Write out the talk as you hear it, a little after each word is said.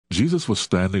Jesus was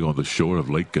standing on the shore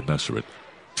of Lake Gennesaret,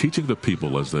 teaching the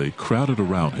people as they crowded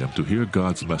around him to hear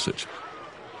God's message.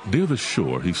 Near the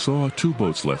shore, he saw 2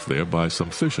 boats left there by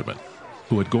some fishermen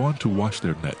who had gone to wash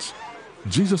their nets.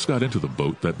 Jesus got into the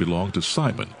boat that belonged to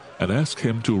Simon and asked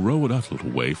him to row it a little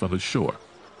way from the shore.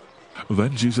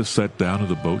 Then Jesus sat down in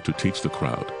the boat to teach the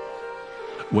crowd.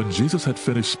 When Jesus had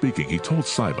finished speaking, he told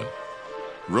Simon,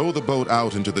 "Row the boat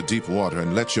out into the deep water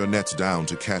and let your nets down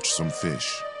to catch some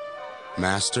fish."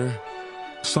 "Master,"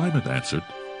 Simon answered,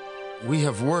 "we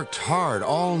have worked hard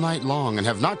all night long and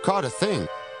have not caught a thing.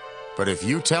 But if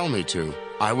you tell me to,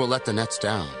 I will let the nets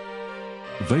down."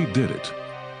 They did it,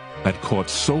 and caught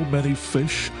so many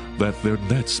fish that their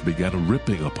nets began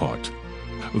ripping apart.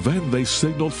 Then they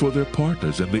signaled for their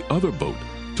partners in the other boat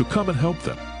to come and help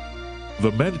them.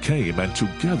 The men came, and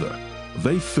together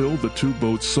they filled the 2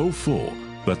 boats so full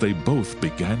that they both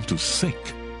began to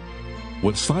sink.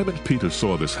 When Simon Peter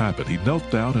saw this happen, he knelt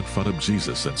down in front of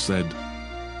Jesus and said,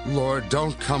 "Lord,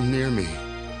 don't come near me.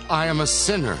 I am a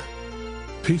sinner."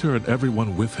 Peter and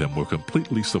everyone with him were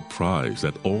completely surprised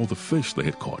at all the fish they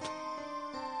had caught.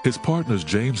 His partners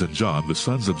James and John, the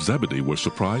sons of Zebedee, were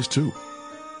surprised too.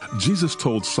 Jesus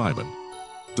told Simon,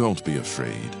 "Don't be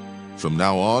afraid. From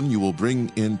now on you will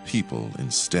bring in people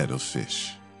instead of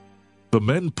fish." The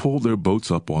men pulled their boats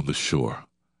up on the shore.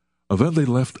 Then they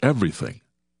left everything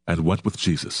and went with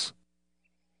Jesus.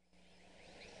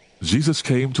 Jesus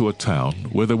came to a town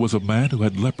where there was a man who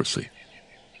had leprosy.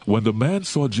 When the man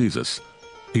saw Jesus,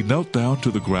 he knelt down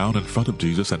to the ground in front of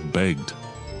Jesus and begged,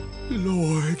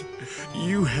 "Lord,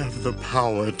 you have the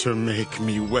power to make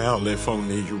me well if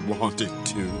only you wanted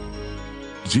to."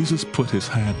 Jesus put his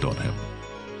hand on him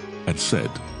and said,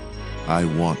 "I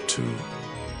want to.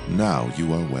 Now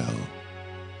you are well."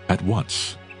 At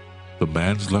once, the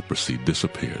man's leprosy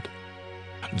disappeared.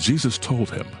 Jesus told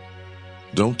him,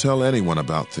 "Don't tell anyone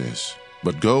about this,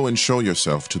 but go and show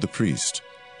yourself to the priest.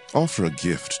 Offer a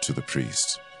gift to the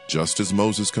priest, just as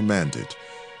Moses commanded,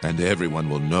 and everyone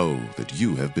will know that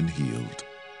you have been healed."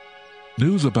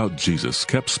 News about Jesus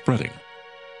kept spreading.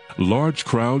 Large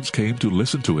crowds came to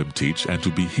listen to him teach and to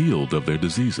be healed of their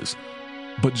diseases.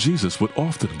 But Jesus would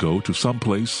often go to some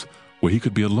place where he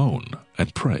could be alone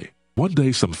and pray. One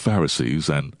day some Pharisees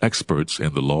and experts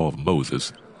in the law of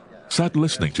Moses sat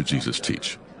listening to Jesus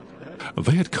teach.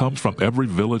 They had come from every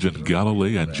village in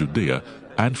Galilee and Judea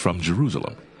and from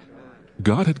Jerusalem.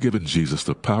 God had given Jesus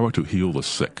the power to heal the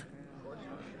sick.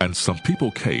 And some people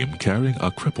came carrying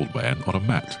a crippled man on a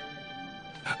mat.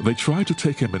 They tried to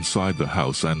take him inside the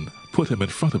house and put him in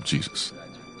front of Jesus.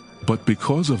 But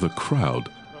because of the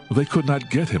crowd, they could not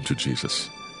get him to Jesus.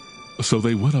 So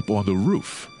they went up on the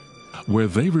roof, where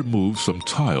they removed some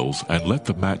tiles and let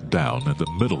the mat down in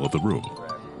the middle of the room.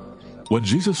 When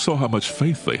Jesus saw how much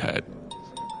faith they had,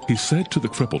 he said to the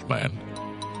crippled man,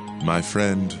 "My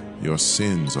friend, your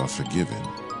sins are forgiven."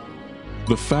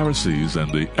 The Pharisees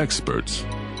and the experts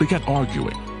began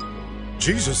arguing.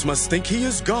 Jesus must think he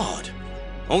is God.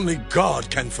 Only God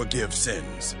can forgive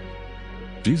sins.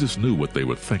 Jesus knew what they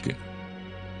were thinking,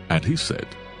 and he said,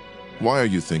 "Why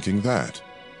are you thinking that?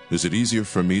 Is it easier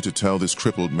for me to tell this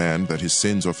crippled man that his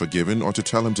sins are forgiven, or to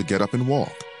tell him to get up and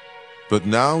walk? But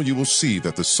now you will see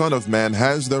that the Son of Man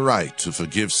has the right to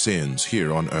forgive sins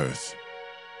here on earth."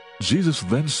 Jesus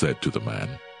then said to the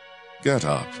man, "Get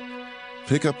up,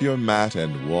 pick up your mat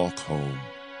and walk home."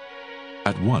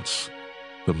 At once,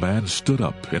 the man stood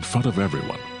up in front of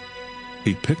everyone.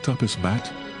 He picked up his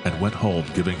mat and went home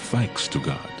giving thanks to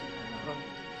God.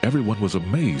 Everyone was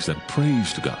amazed and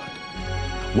praised God.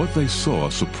 What they saw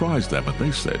surprised them, and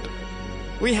they said,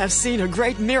 "We have seen a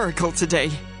great miracle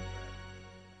today."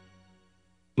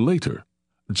 Later,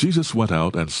 Jesus went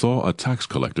out and saw a tax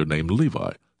collector named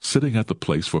Levi sitting at the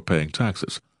place for paying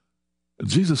taxes.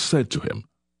 Jesus said to him,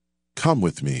 "Come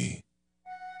with me."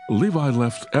 Levi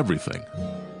left everything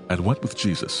and went with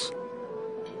Jesus.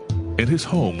 In his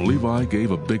home, Levi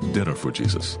gave a big dinner for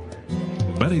Jesus.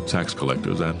 Many tax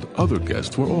collectors and other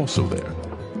guests were also there.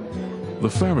 The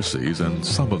Pharisees and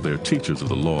some of their teachers of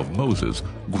the law of Moses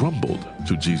grumbled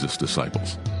to Jesus'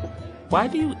 disciples. "Why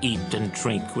do you eat and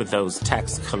drink with those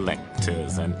tax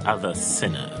collectors and other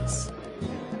sinners?"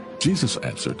 Jesus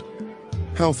answered,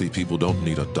 "Healthy people don't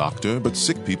need a doctor, but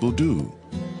sick people do.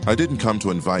 I didn't come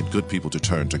to invite good people to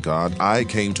turn to God. I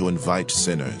came to invite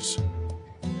sinners."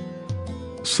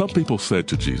 Some people said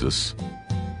to Jesus,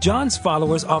 "John's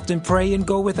followers often pray and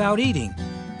go without eating,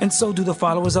 and so do the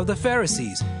followers of the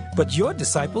Pharisees. But your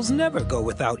disciples never go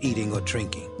without eating or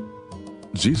drinking."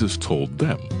 Jesus told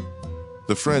them,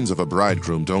 "The friends of a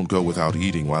bridegroom don't go without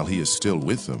eating while he is still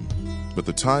with them. But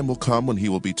the time will come when he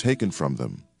will be taken from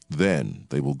them. Then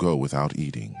they will go without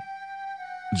eating."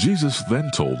 Jesus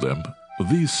then told them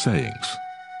these sayings.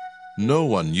 No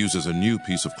one uses a new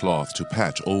piece of cloth to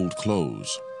patch old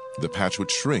clothes. The patch would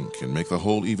shrink and make the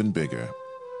hole even bigger.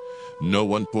 No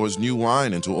one pours new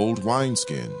wine into old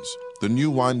wineskins. The new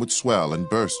wine would swell and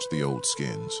burst the old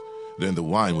skins. Then the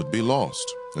wine would be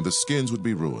lost, and the skins would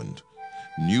be ruined.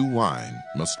 New wine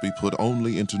must be put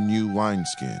only into new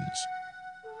wineskins.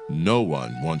 No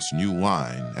one wants new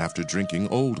wine after drinking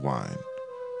old wine.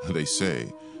 They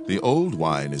say, the old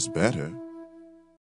wine is better.